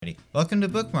Welcome to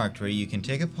Bookmarked, where you can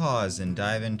take a pause and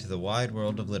dive into the wide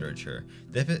world of literature.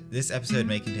 This episode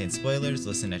may contain spoilers,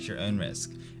 listen at your own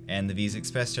risk. And the views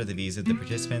expressed are the views of the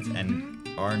participants and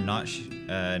are not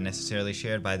necessarily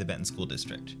shared by the Benton School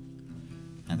District.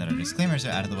 Now that our disclaimers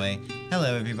are out of the way,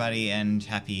 hello everybody and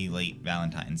happy late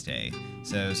Valentine's Day.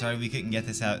 So sorry we couldn't get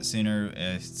this out sooner,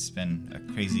 it's been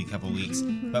a crazy couple weeks,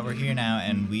 but we're here now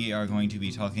and we are going to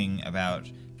be talking about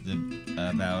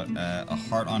A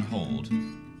Heart on Hold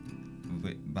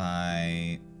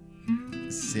by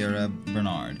Sarah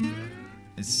Bernard.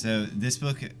 So this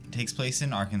book takes place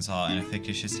in Arkansas in a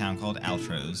fictitious town called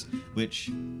Altrose,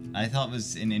 which I thought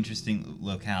was an interesting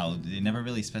locale. It never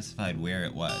really specified where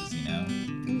it was, you know?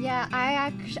 Yeah,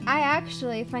 I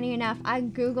actually, funny enough, I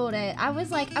Googled it. I was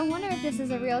like, I wonder if this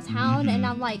is a real town, and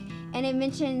I'm like, and it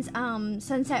mentions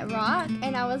Sunset Rock,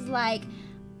 and I was like,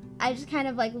 I just kind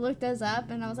of like looked those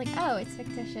up, and I was like, oh, it's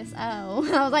fictitious. Oh,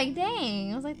 I was like,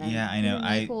 dang. I was like, that's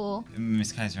really cool.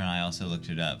 Miss Kaiser and I also looked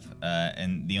it up,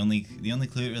 and the only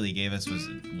clue it really gave us was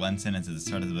one sentence at the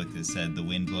start of the book that said the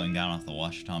wind blowing down off the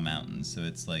Ouachita Mountains. So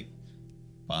it's like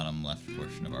bottom left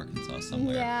portion of Arkansas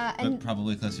somewhere. Yeah, but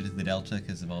probably closer to the Delta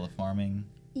because of all the farming.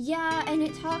 Yeah, and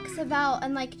it talks about,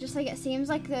 and like, just like it seems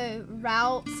like the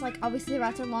routes, like obviously the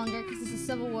routes are longer because it's a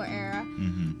Civil War era,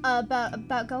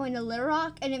 about going to Little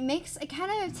Rock, and it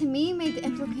kind of, to me, made the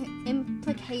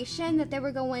implication that they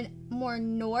were going more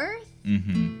north.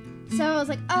 So I was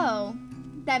like, oh,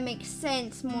 that makes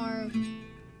sense, more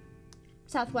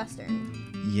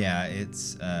southwestern. Yeah,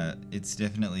 it's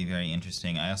definitely very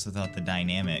interesting. I also thought the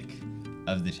dynamic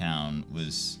of the town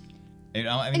was... it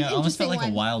almost felt like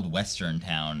a Wild Western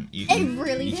town. It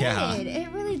really did. It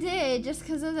really did, just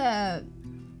because of the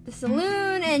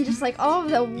saloon and just like all of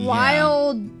the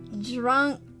wild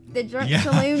drunk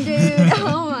saloon dude.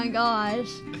 Oh my gosh.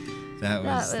 That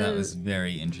was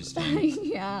very interesting.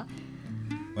 Yeah.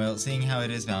 Well, seeing how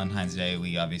it is Valentine's Day,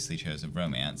 we obviously chose a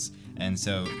romance. And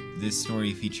so this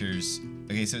story features...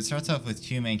 Okay, so it starts off with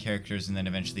two main characters, and then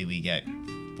eventually we get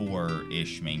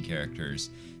four-ish main characters.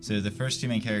 So the first two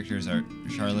main characters are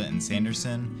Charlotte and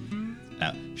Sanderson.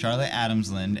 Charlotte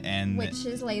Adamsland and... which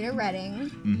is later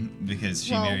Redding. Because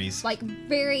she marries... like,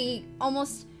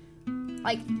 almost,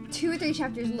 like, 2 or 3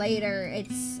 chapters later,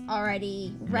 it's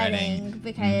already Redding.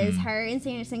 Because her and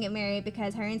Sanderson get married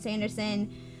because her and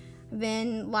Sanderson have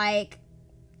been, like...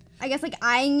 I guess, like,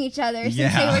 eyeing each other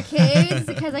since they were kids.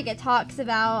 Because, like, it talks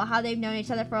about how they've known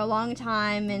each other for a long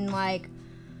time and, like...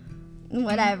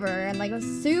 whatever, and like it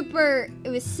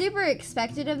was super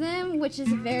expected of them, which is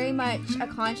very much a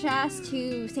contrast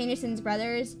to Sanderson's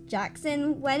brother's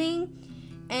Jackson wedding.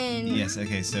 And yes,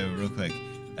 okay, so real quick,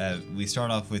 we start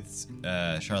off with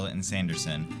Charlotte and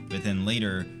Sanderson, but then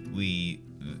later the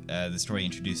story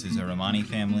introduces a Romani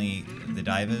family, the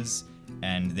Divas,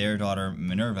 and their daughter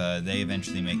Minerva. They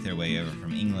eventually make their way over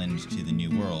from England to the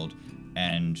New World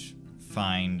and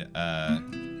find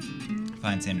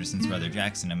Sanderson's brother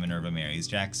Jackson, and Minerva marries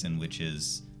Jackson, which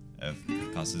is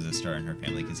causes a stir in her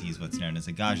family because he's what's known as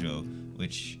a gajo,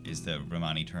 which is the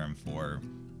Romani term for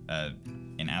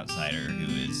an outsider who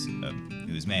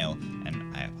is male.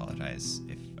 And I apologize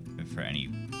if for any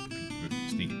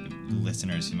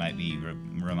listeners who might be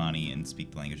Romani and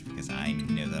speak the language, because I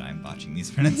know that I'm botching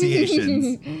these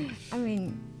pronunciations. I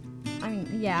mean,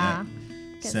 yeah.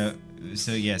 So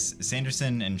yes,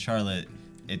 Sanderson and Charlotte,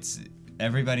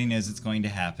 everybody knows it's going to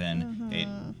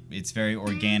happen. It's very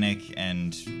organic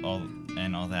and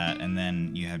all that. And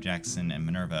then you have Jackson and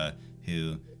Minerva,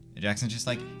 who Jackson's just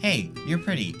like, hey, you're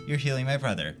pretty. You're healing my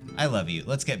brother. I love you.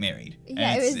 Let's get married.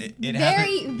 Yeah, it was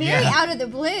very out of the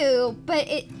blue, but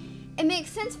it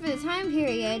makes sense for the time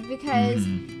period because,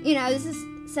 this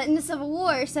is set in the Civil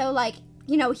War. So, like,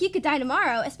 he could die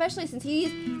tomorrow, especially since he's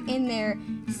in there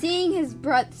seeing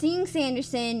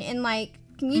Sanderson and, like,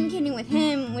 communicating with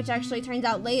him, which actually turns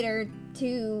out later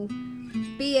to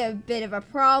be a bit of a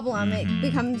problem. It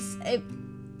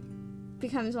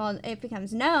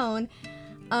becomes known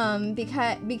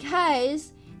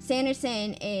because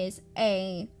Sanderson is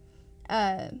a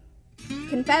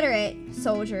Confederate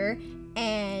soldier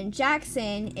and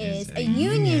Jackson is a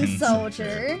Union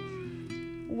soldier.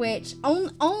 Which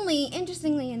only,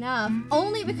 interestingly enough,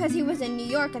 only because he was in New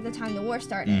York at the time the war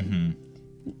started.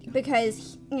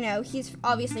 Because, he's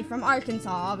obviously from Arkansas,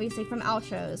 obviously from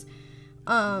Altrose.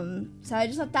 So I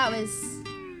just thought that was...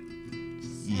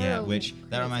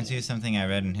 that reminds me of something I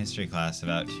read in history class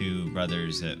about two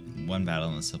brothers at one battle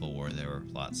in the Civil War. There were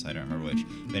lots, so I don't remember which.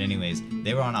 But anyways,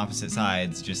 they were on opposite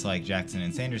sides, just like Jackson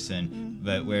and Sanderson.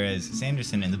 But whereas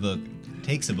Sanderson in the book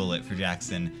takes a bullet for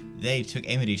Jackson, they took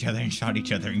aim at each other and shot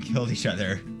each other and killed each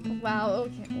other. Wow,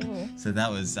 okay. Ooh. So I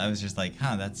was just like,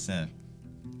 huh, that's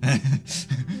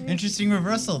interesting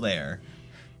reversal there.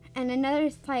 And another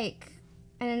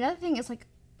thing is like,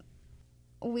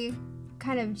 we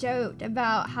kind of joked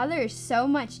about how there's so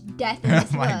much death in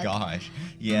this Oh my book. gosh.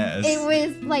 Yes.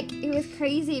 It was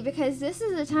crazy because this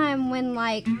is a time when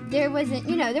like there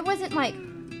wasn't like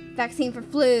vaccine for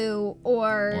flu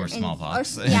or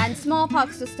smallpox. And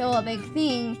smallpox was still a big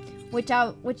thing, which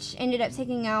ended up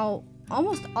taking out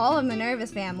almost all of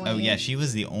Minerva's family. Oh yeah, she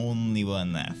was the only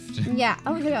one left. Yeah,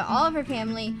 all of her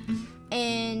family,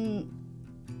 and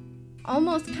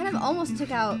almost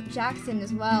took out Jackson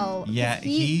as well. Yeah,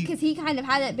 because he kind of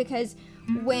had it because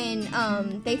when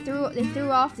they threw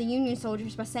off the Union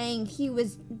soldiers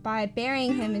by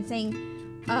burying him and saying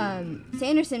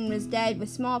Sanderson was dead with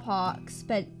smallpox,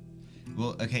 but.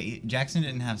 Well, okay, Jackson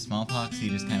didn't have smallpox. He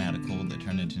just kind of had a cold that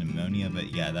turned into pneumonia.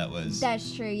 But yeah,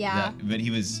 That's true. Yeah. But he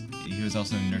was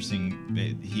also nursing.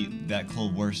 That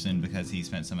cold worsened because he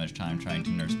spent so much time trying to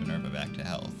nurse Minerva back to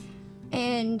health.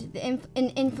 And the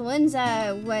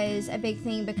influenza was a big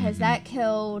thing because that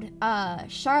killed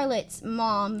Charlotte's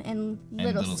mom and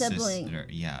little sibling. Sister.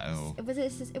 Yeah. Oh. It was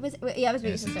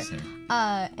baby sister.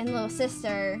 And little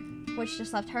sister, which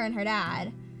just left her and her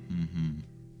dad. Mm-hmm.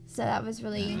 So that was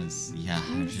really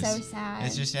so sad.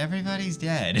 It's just everybody's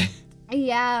dead.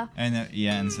 Yeah.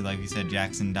 And so like we said,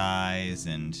 Jackson dies,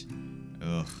 and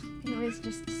ugh. It was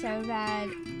just so bad.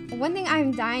 One thing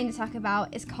I'm dying to talk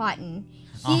about is Cotton.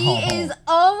 He is,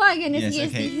 oh my goodness,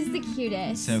 yes, he's the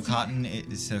cutest. So Cotton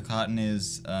is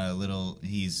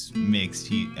he's mixed.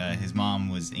 His mom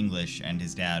was English and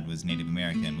his dad was Native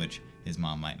American, which his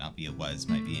mom might not be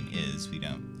might be an is. We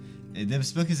don't.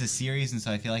 This book is a series, and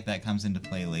so I feel like that comes into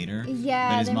play later.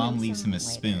 Yeah. But his mom leaves him a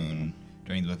spoon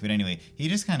during the book. But anyway, he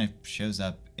just kind of shows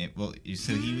up.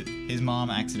 His mom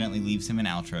accidentally leaves him in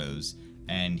Altro's,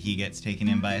 and he gets taken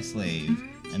in by a slave.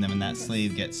 And then when that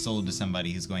slave gets sold to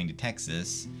somebody who's going to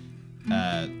Texas,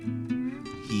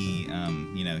 he's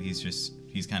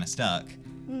kind of stuck.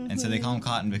 Mm-hmm. And so they call him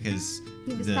Cotton because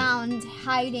he was found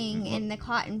hiding in the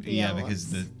cotton fields. Yeah,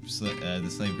 because the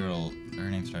slave girl, her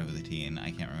name started with a T, and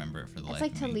I can't remember it for the life of me.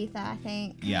 It's like Talitha, I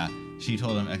think. Yeah, she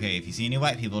told him, okay, if you see any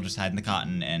white people, just hide in the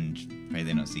cotton and pray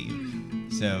they don't see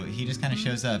you. So he just kind of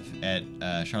shows up at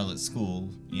Charlotte's school,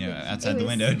 outside the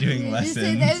window doing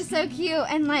lessons. That was so cute,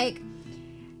 and like,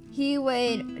 he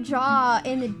would draw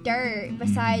in the dirt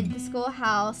beside the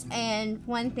schoolhouse, and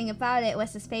one thing about it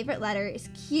was his favorite letter is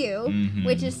Q,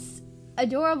 which is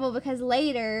adorable because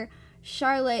later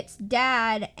Charlotte's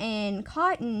dad and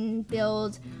Cotton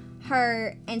build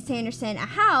her and Sanderson a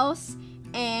house,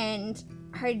 and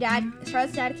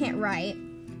Charlotte's dad can't write.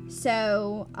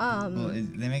 So,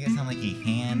 they make it sound like he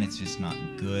can, it's just not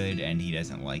good, and he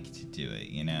doesn't like to do it,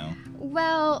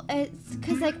 Well, it's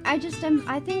because, like, I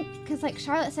think, because, like,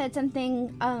 Charlotte said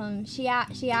something, she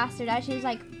asked her dad, she was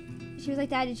like,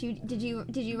 Dad, did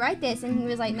you write this? And he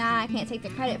was like, nah, I can't take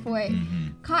the credit for it. Mm-hmm.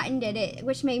 Cotton did it,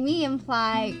 which made me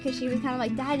imply, because she was kind of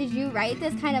like, Dad, did you write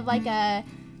this? Kind of like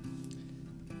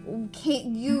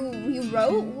you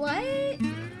wrote what?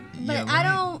 But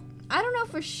Yeah, I don't know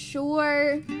for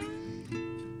sure,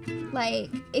 like,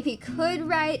 if he could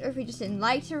write or if he just didn't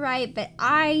like to write, but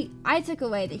I took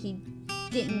away that he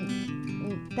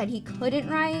couldn't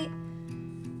write.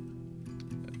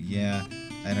 Yeah,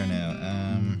 I don't know.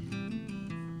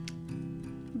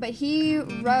 But he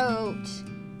wrote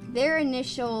their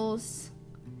initials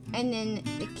and then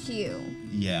the Q.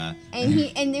 Yeah.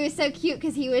 And it was so cute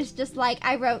because he was just like,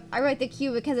 I wrote the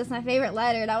Q because it's my favorite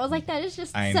letter, and I was like, that is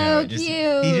just so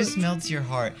cute. He just melts your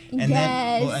heart. And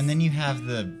yes. then you have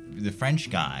the French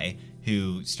guy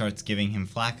who starts giving him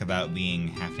flack about being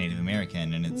half Native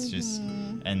American, and it's just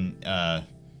and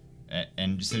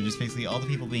so just basically all the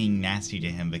people being nasty to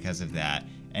him because of that,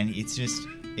 and it's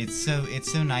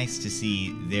so nice to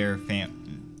see their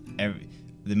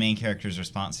the main character's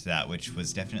response to that, which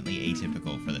was definitely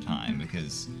atypical for the time,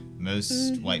 because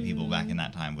most white people back in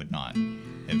that time would not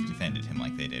have defended him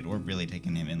like they did, or really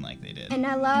taken him in like they did. And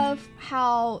I love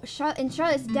how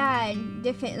Charlotte's dad,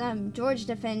 George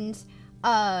defends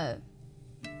him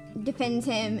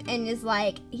and is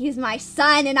like, he's my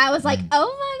son, and I was like,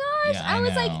 oh my gosh, Yeah, I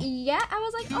was know.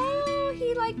 like, oh,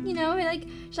 he like,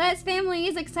 Charlotte's family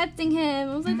is accepting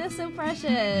him. I was like, that's so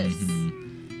precious.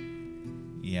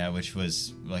 Yeah, which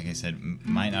was, like I said,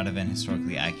 might not have been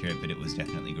historically accurate, but it was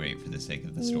definitely great for the sake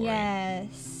of the story.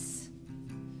 Yes.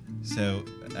 So,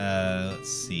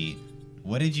 let's see.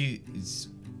 What did you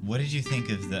think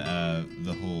of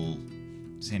the whole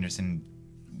Sanderson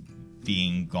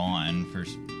being gone for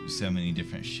so many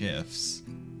different shifts?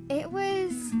 It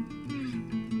was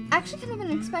actually kind of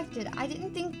unexpected. I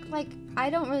didn't think, like, I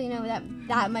don't really know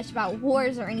that much about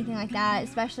wars or anything like that,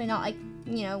 especially not, like,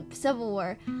 Civil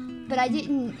War. But I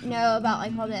didn't know about,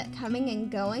 like, all that coming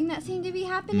and going that seemed to be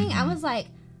happening. Mm-hmm. I was like,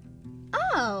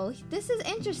 oh, this is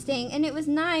interesting. And it was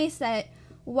nice that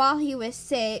while he was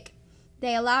sick,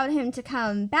 they allowed him to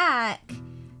come back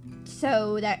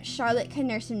so that Charlotte could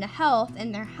nurse him to health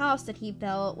in their house that he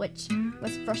built, which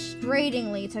was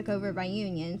frustratingly took over by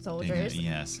Union soldiers.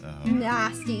 Yes. Oh.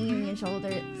 Nasty Union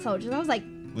soldiers. I was like,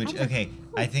 okay,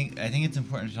 I think it's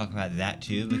important to talk about that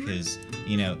too, because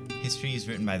history is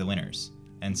written by the winners,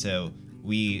 and so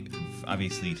we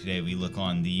obviously today we look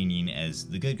on the Union as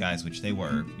the good guys, which they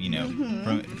were.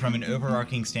 From an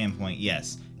overarching standpoint,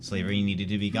 yes, slavery needed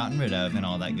to be gotten rid of and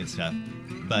all that good stuff,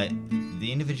 but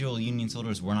the individual Union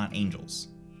soldiers were not angels.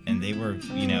 And they were,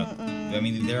 I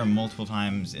mean, there are multiple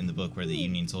times in the book where the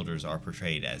Union soldiers are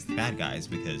portrayed as the bad guys,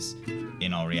 because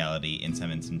in all reality, in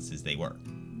some instances, they were.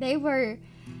 They were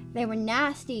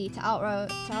nasty to Outros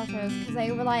because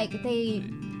they were like,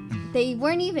 they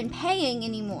weren't even paying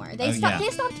anymore. They stopped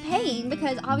paying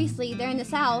because obviously they're in the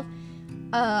South.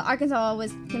 Arkansas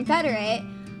was Confederate,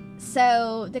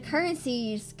 so the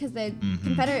currencies, because the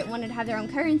Confederate wanted to have their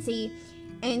own currency,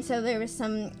 and so there was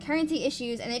some currency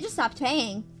issues, and they just stopped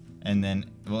paying. And then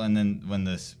when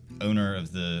this owner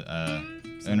of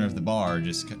the bar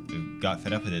just got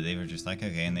fed up with it, they were just like,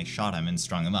 okay, and they shot him and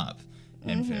strung him up,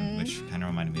 and which kind of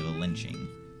reminded me of a lynching.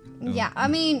 Yeah, I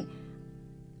mean,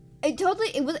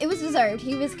 it was deserved.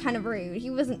 He was kind of rude. He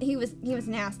was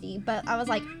nasty, but I was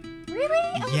like,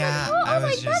 really?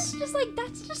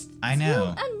 That's just I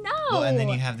know. No. Well, and then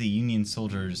you have the Union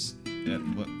soldiers.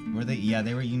 Were they? Yeah,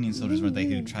 they were Union soldiers, weren't they?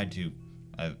 Who tried to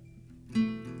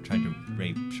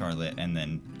rape Charlotte and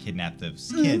then kidnap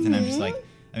those kids. And I'm just like,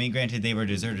 I mean, granted, they were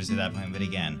deserters at that point, but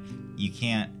again, you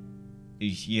can't.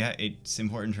 Yeah, it's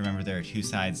important to remember there are two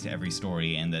sides to every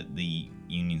story, and that the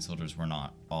Union soldiers were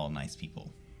not all nice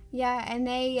people. Yeah, and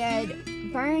they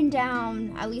had burned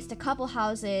down at least a couple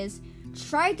houses.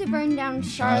 Tried to burn down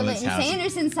Charlotte and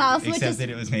Sanderson's house, except that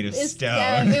it was made of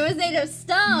stone. It was made of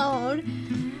stone,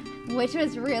 which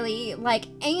was really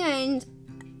and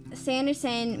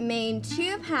Sanderson made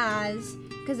two paths,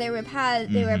 because they were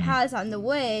paths on the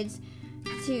woods,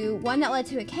 to one that led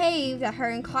to a cave that her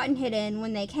and Cotton hid in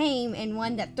when they came, and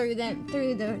one that threw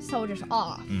the soldiers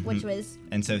off, which was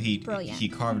and so brilliant. He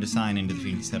carved a sign into the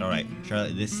tree. He said, "All right,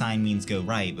 Charlotte, this sign means go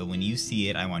right, but when you see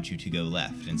it, I want you to go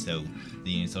left." And so the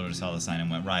Union soldiers saw the sign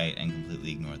and went right and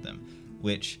completely ignored them.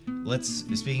 Which,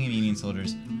 speaking of Union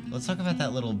soldiers, let's talk about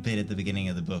that little bit at the beginning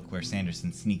of the book where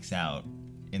Sanderson sneaks out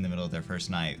in the middle of their first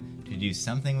night to do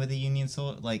something with the Union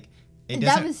soldier.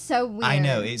 That was so weird. I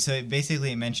know.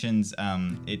 It mentions,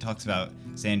 it talks about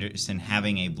Sanderson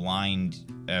having a blinded,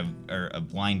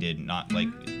 not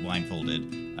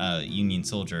blindfolded, Union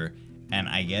soldier, and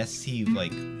I guess he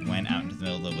went out into the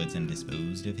middle of the woods and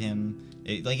disposed of him.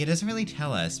 It doesn't really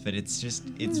tell us, but it's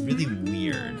really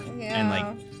weird,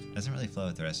 and doesn't really flow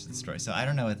with the rest of the story. So I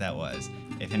don't know what that was.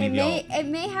 If any of y'all, it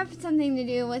may have something to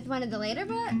do with one of the later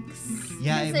books.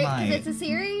 Yeah, it might. Because it's a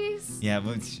series. Yeah,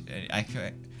 but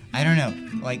I don't know.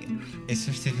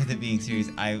 Especially with it being series,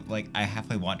 I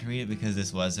halfway want to read it because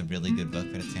this was a really good book,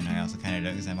 but at the same time, I also kind of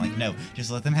don't, because I'm like, no,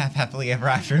 just let them have happily ever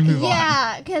after and move on.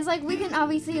 Yeah, because we can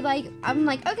obviously I'm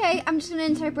like, okay, I'm just gonna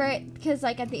interpret, because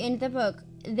at the end of the book,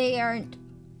 they're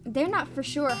not for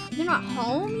sure, they're not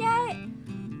home yet.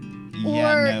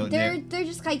 Yeah, or no, they're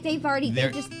just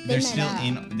they're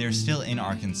still in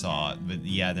Arkansas, but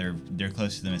yeah, they're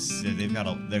close to the Mississippi.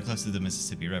 They're close to the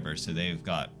Mississippi River, so they've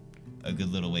got a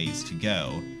good little ways to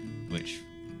go, which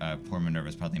poor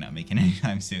Minerva's probably not making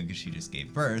anytime soon because she just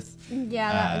gave birth.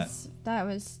 Yeah,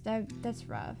 that's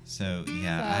rough. So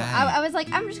yeah, so I was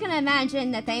like, I'm just gonna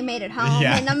imagine that they made it home,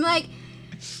 and I'm like,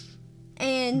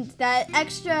 and that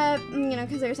extra,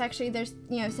 because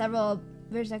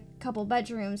there's a couple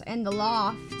bedrooms and the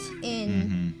loft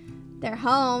in their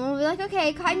home. We'll be like,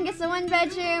 okay, Cotton gets the one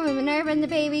bedroom, and Minerva and the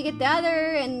baby get the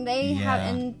other, and they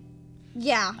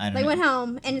they went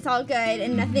home, and it's all good,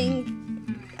 and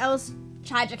nothing else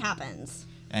tragic happens.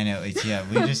 I know, we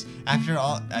just, after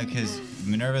all, because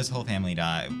Minerva's whole family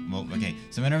died. Well, okay,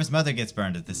 so Minerva's mother gets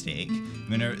burned at the stake.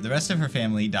 The rest of her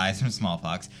family dies from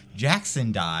smallpox.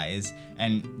 Jackson dies,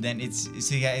 and then it's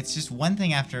just one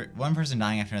person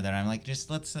dying after another, and I'm like, just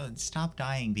let's stop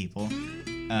dying, people.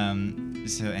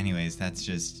 So anyways, that's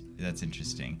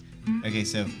interesting. Okay,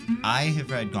 so I have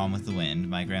read Gone with the Wind.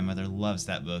 My grandmother loves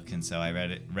that book, and so I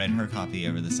read her copy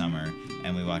over the summer,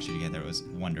 and we watched it together. It was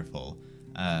wonderful.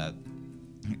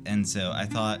 And so I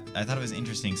thought it was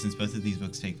interesting, since both of these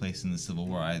books take place in the Civil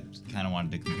War. I kind of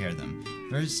wanted to compare them.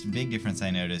 First big difference I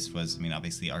noticed was,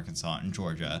 obviously Arkansas and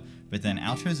Georgia, but then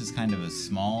Altrose is kind of a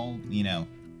small,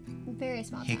 very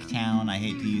small hick town. town. I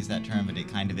hate to use that term, but it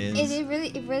kind of is. It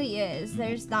really is.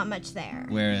 There's not much there.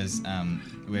 Whereas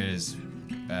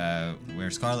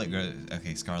where Scarlet grows,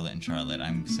 Scarlet and Charlotte,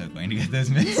 I'm so going to get those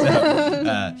mixed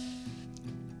up.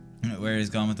 Whereas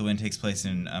Gone with the Wind takes place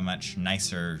in a much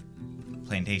nicer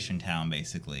plantation town,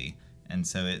 basically, and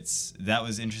so that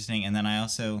was interesting. And then I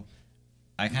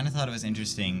kind of thought it was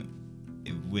interesting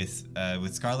with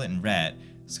Scarlet and Rhett.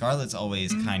 Scarlet's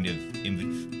always kind of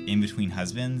in between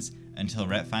husbands until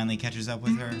Rhett finally catches up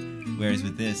with her, whereas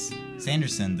with this,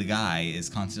 Sanderson, the guy, is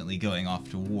constantly going off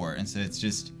to war, and so it's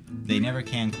just they never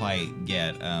can quite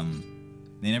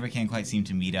seem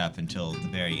to meet up until the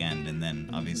very end. And then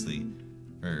obviously,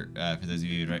 for those of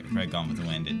you who read Gone with the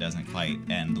Wind, it doesn't quite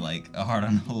end like A Heart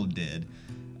on Hold did.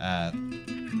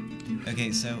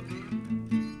 Okay, so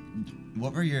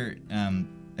what were your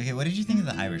what did you think of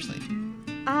the Irish lady?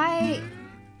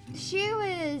 She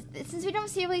was, since we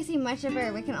don't really see much of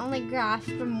her, we can only grasp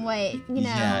from what,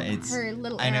 her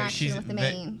little interaction with the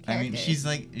main characters.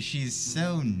 She's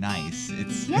so nice.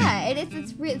 It's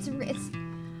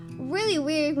really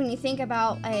weird when you think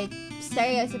about a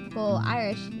stereotypical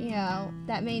Irish,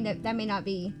 that may not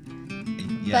be.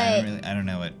 Yeah, but I don't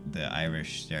know what the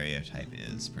Irish stereotype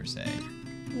is per se.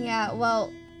 Yeah,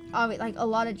 well, like a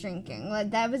lot of drinking.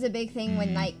 Like that was a big thing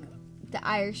when the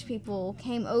Irish people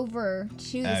came over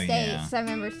to the States. Yeah. So I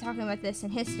remember talking about this in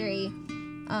history.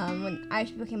 When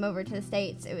Irish people came over to the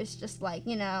States, it was just like,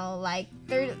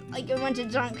 they're like a bunch of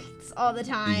drunks all the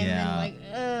time.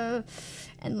 Yeah.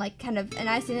 And and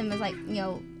I see them as like,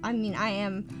 I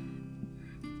am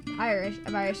Irish,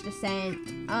 of Irish descent.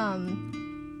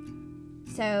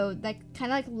 So like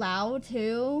kind of like loud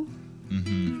too.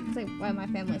 Mm-hmm. It's like, well, my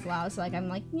family's loud, so like I'm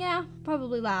like, yeah,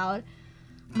 probably loud.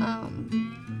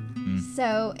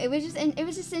 So it was just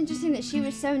interesting that she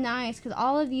was so nice, because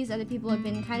all of these other people have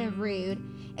been kind of rude,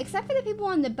 except for the people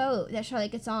on the boat that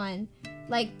Charlotte gets on.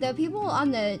 Like the people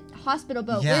on the hospital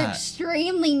boat were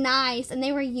extremely nice, and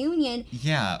they were Union.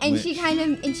 Yeah. And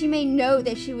she made note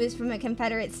that she was from a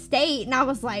Confederate state, and I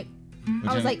was like,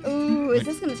 ooh, is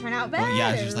this gonna turn out bad? Well,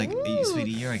 yeah, she was like,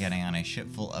 sweetie, you're getting on a ship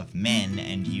full of men,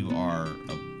 and you are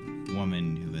a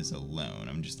woman who is alone.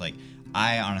 I'm just like,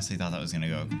 I honestly thought that was going to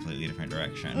go a completely different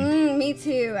direction. Me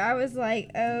too. I was like,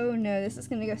 oh no, this is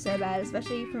going to go so bad,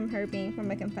 especially from her being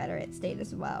from a Confederate state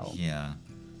as well. Yeah.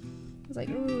 I was like,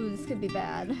 ooh, this could be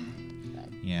bad. But.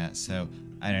 Yeah, so,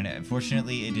 I don't know.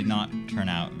 Fortunately, it did not turn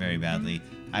out very badly.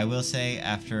 I will say,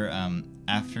 after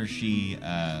she,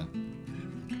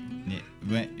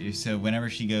 whenever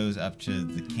she goes up to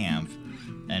the camp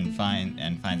and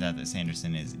finds out that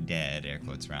Sanderson is dead, air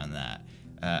quotes around that,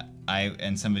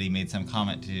 somebody made some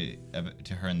comment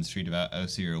to her in the street about, oh,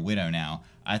 so you're a widow now.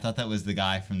 I thought that was the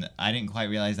guy I didn't quite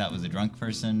realize that was a drunk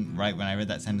person. Right when I read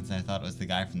that sentence, I thought it was the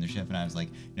guy from the ship, and I was like,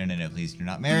 no, please do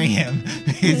not marry him,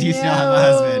 because you still have a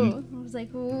husband. I was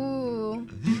like, ooh.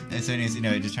 And so anyways,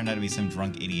 it just turned out to be some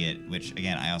drunk idiot, which,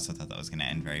 again, I also thought that was going to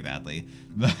end very badly.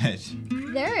 But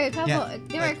there were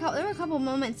a couple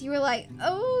moments you were like,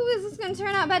 oh, is this going to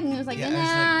turn out bad? And it was like,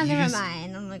 nah, never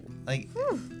mind. I'm like,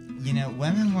 whew.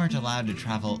 Women weren't allowed to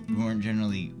travel.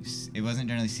 It wasn't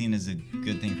generally seen as a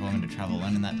good thing for women to travel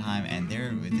alone in that time, and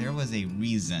there was a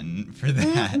reason for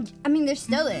that. I mean, there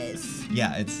still is.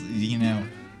 Yeah, it's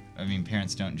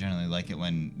parents don't generally like it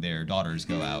when their daughters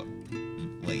go out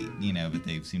late, but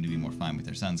they seem to be more fine with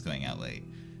their sons going out late.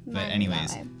 But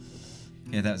anyways,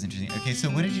 yeah, that was interesting. Okay, so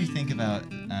what did you think about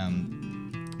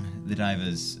the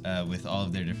Divas with all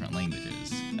of their different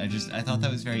languages? I thought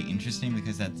that was very interesting,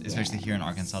 because that's, especially here in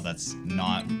Arkansas, that's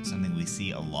not something we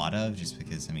see a lot of, just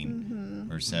because,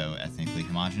 we're so ethnically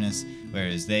homogenous.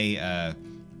 Whereas they,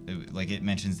 like it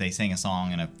mentions, they sang a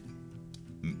song in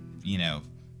a,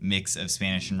 mix of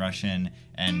Spanish and Russian,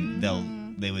 and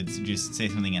they would just say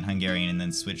something in Hungarian and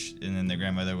then switch, and then their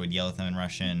grandmother would yell at them in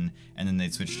Russian, and then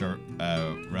they'd switch to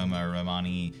Roma or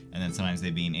Romani, and then sometimes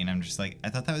they'd be in, and I'm just like, I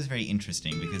thought that was very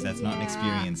interesting, because that's not an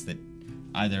experience that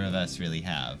either of us really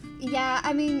have.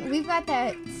 Yeah, we've got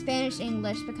that Spanish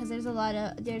English, because there's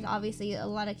obviously a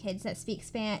lot of kids that speak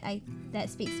Spanish,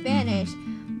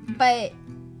 but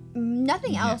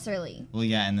nothing else really. Well,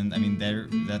 yeah, and then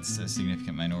that's a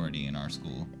significant minority in our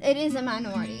school. It is a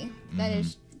minority. That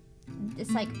is,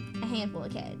 it's like a handful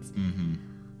of kids.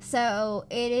 So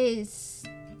it is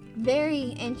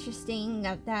very interesting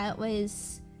that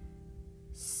was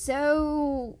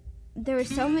so. There were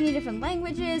so many different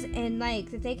languages, and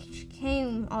like that they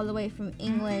came all the way from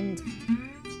England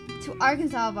to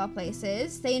Arkansas of all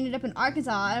places. They ended up in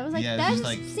Arkansas. I was like, Yeah, that it's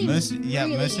just just like seems most really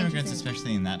immigrants, interesting.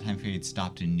 especially in that time period,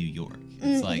 stopped in New York.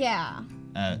 It's like yeah.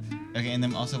 Okay, and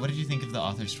then also, what did you think of the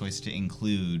author's choice to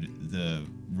include the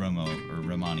Romo or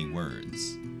Romani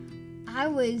words?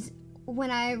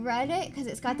 When I read it, because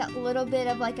it's got that little bit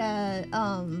of like a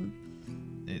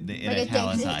It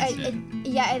italicized it.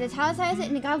 Yeah, it italicized it,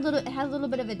 and it had a little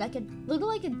bit of it, like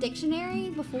a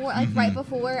dictionary before, like right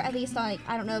before, at least like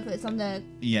I don't know if it's on the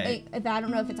if I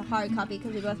don't know if it's a hard copy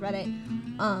because we both read it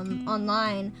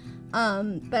online,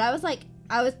 but I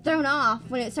was thrown off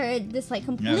when it started this like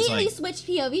completely switched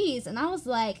POVs, and I was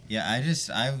like,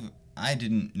 I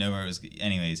didn't know where it was.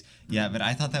 Anyways, yeah, but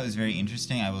I thought that was very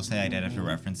interesting. I will say I did have to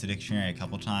reference the dictionary a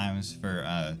couple times for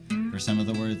some of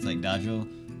the words, like dajul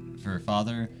for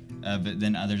father, but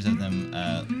then others of them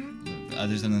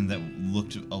that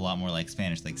looked a lot more like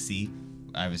Spanish, like sí.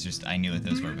 I knew what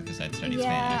those were because I'd studied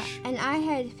Spanish. And I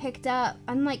had picked up,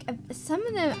 I'm like, some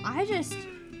of them I just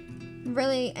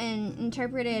really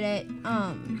interpreted it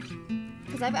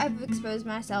because I've exposed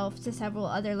myself to several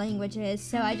other languages,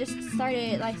 so I just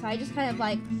started I just kind of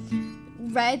like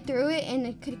read through it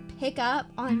and could pick up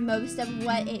on most of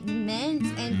what it meant,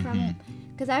 and from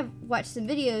because I've watched some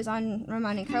videos on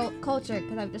Romani culture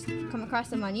because I've just come across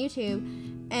them on YouTube,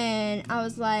 and I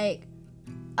was like,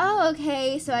 oh,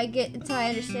 okay, so I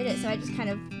understood it, so I just kind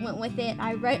of went with it.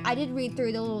 I did read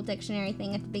through the little dictionary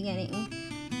thing at the beginning,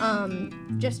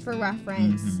 just for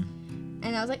reference,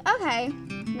 and I was like, okay,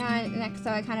 so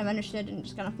I kind of understood and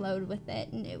just kind of flowed with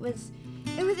it, and it was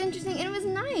interesting, and it was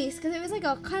nice because it was like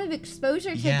a kind of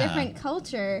exposure to a different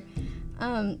culture.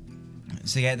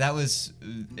 So yeah, it was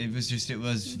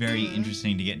very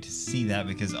interesting to get to see that,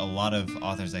 because a lot of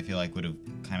authors I feel like would have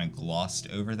kind of glossed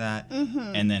over that,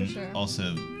 and then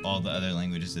also all the other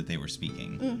languages that they were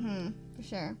speaking. For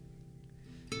sure.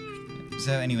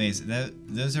 So anyways,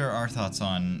 those are our thoughts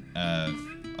on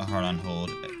A Heart on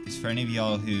Hold. For any of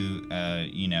y'all who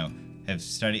have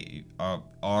studied are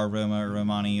Roma or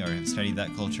Romani or have studied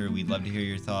that culture, we'd love to hear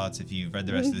your thoughts. If you've read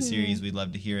the rest of the series, we'd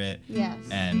love to hear it. Yes.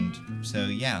 And so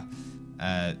yeah,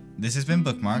 this has been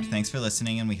Bookmarked. Thanks for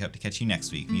listening, and we hope to catch you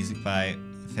next week. Music by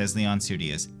Fez Leon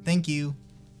Studios. Thank you.